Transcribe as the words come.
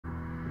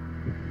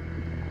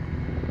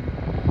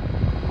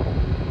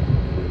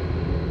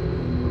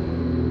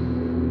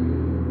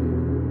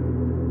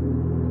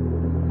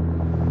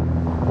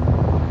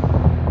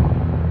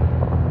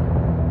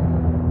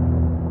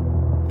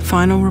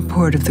Final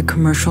report of the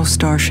commercial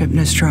starship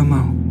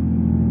Nostromo.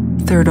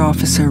 Third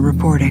officer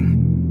reporting.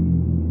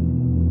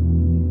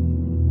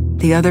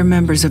 The other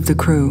members of the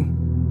crew: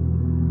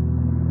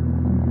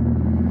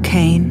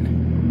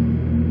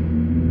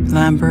 Kane,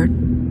 Lambert,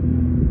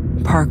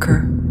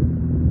 Parker,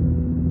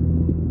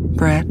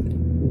 Brett,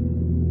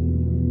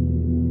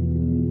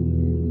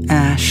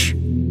 Ash,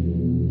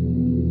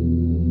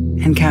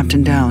 and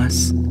Captain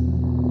Dallas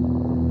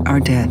are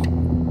dead.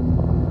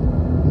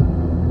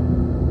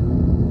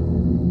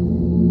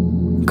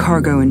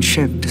 Cargo and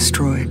ship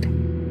destroyed.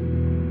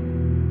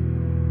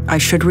 I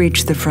should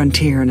reach the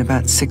frontier in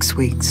about 6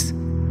 weeks.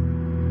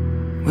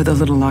 With a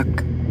little luck,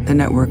 the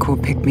network will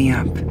pick me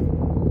up.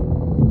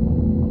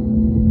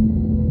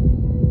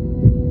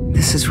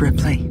 This is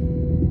Ripley,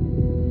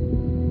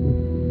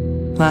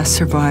 last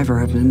survivor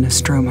of the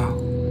Nostromo,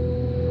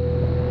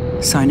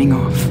 signing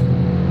off.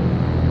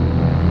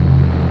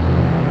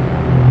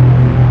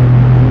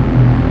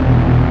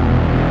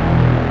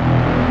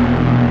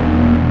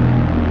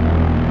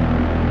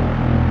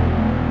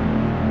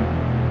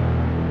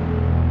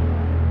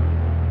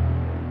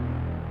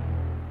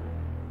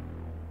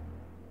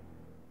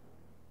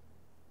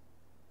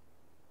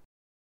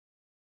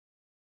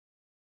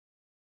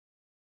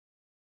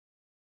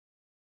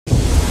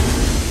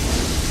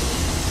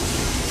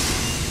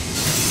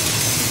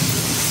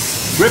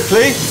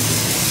 Ripley?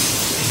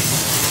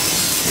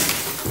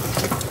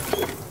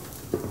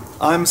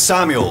 I'm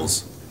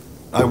Samuels.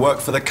 I work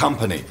for the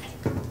company.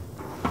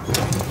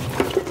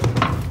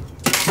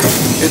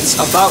 It's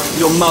about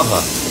your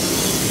mother.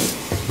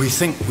 We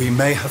think we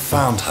may have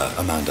found her,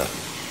 Amanda.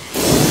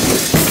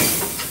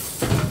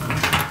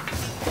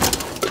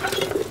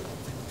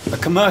 A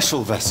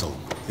commercial vessel,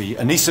 the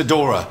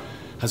Anisadora,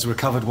 has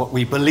recovered what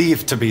we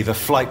believe to be the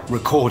flight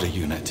recorder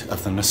unit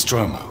of the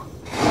Nostromo.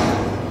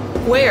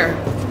 Where?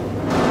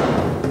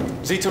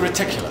 Zeta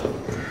Reticula.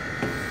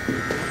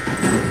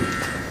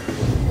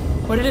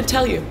 What did it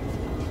tell you?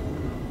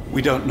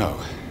 We don't know.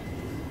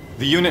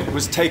 The unit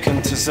was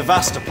taken to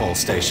Sevastopol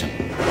station.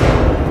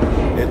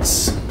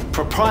 It's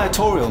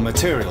proprietorial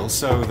material,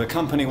 so the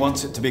company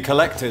wants it to be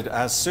collected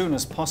as soon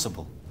as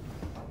possible.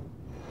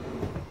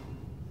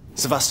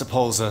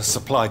 Sevastopol's a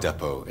supply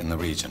depot in the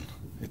region.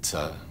 It's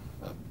a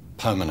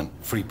permanent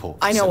free port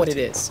facility. I know what it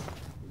is.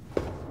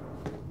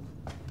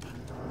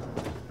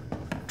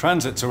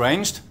 Transit's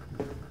arranged.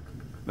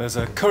 There's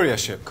a courier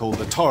ship called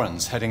the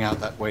Torrens heading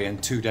out that way in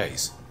 2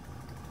 days.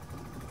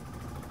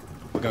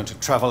 We're going to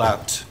travel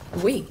out.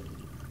 We?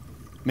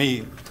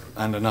 Me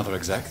and another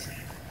exec.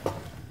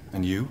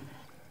 And you,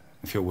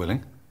 if you're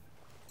willing.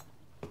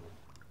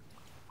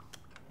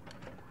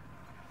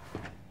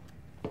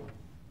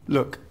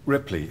 Look,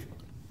 Ripley,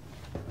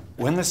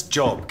 when this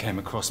job came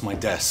across my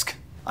desk,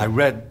 I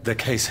read the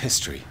case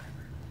history.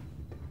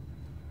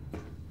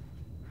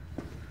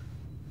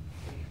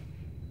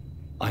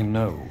 I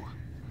know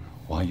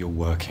why you're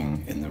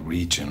working in the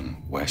region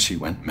where she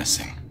went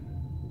missing.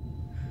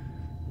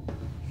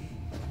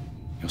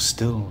 You're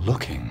still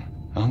looking,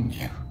 aren't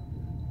you?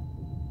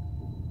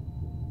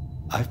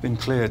 I've been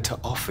cleared to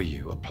offer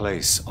you a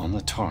place on the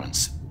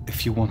Torrens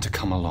if you want to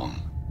come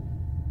along.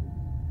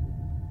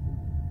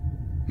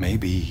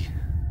 Maybe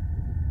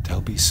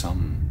there'll be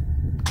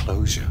some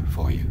closure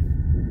for you.